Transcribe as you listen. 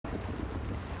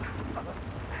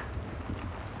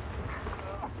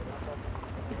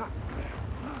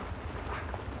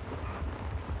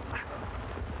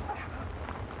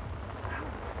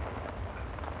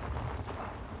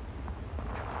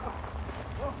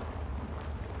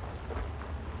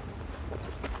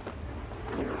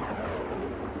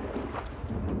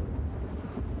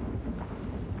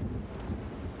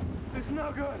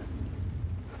No good.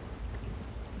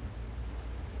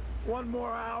 One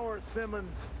more hour,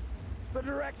 Simmons. The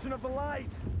direction of the light.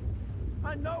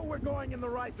 I know we're going in the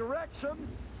right direction.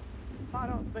 I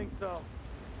don't think so.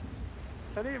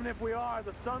 And even if we are,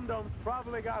 the sun dome's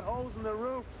probably got holes in the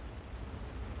roof.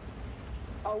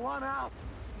 A one out.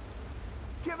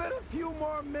 Give it a few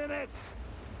more minutes.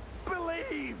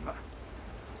 Believe.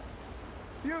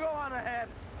 You go on ahead.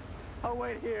 I'll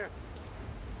wait here.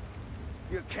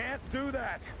 You can't do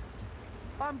that.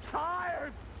 I'm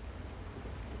tired.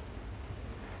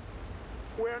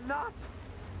 We're not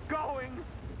going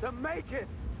to make it.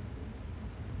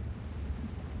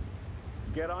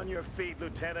 Get on your feet,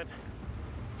 Lieutenant.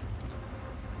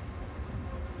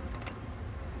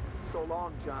 So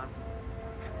long, John.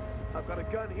 I've got a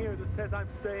gun here that says I'm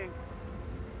staying.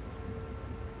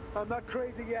 I'm not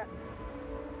crazy yet,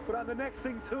 but I'm the next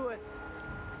thing to it.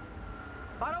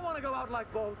 I don't want to go out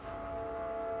like boats.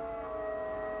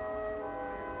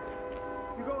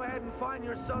 You go ahead and find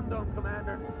your Sundome,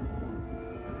 Commander.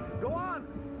 Go on.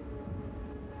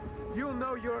 You'll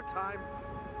know your time.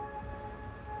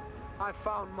 I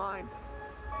found mine.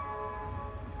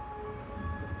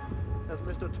 As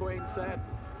Mr. Twain said,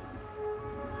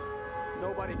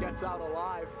 nobody gets out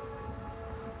alive.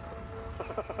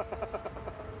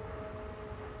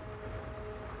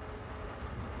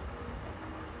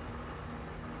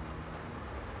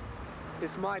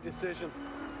 It's my decision.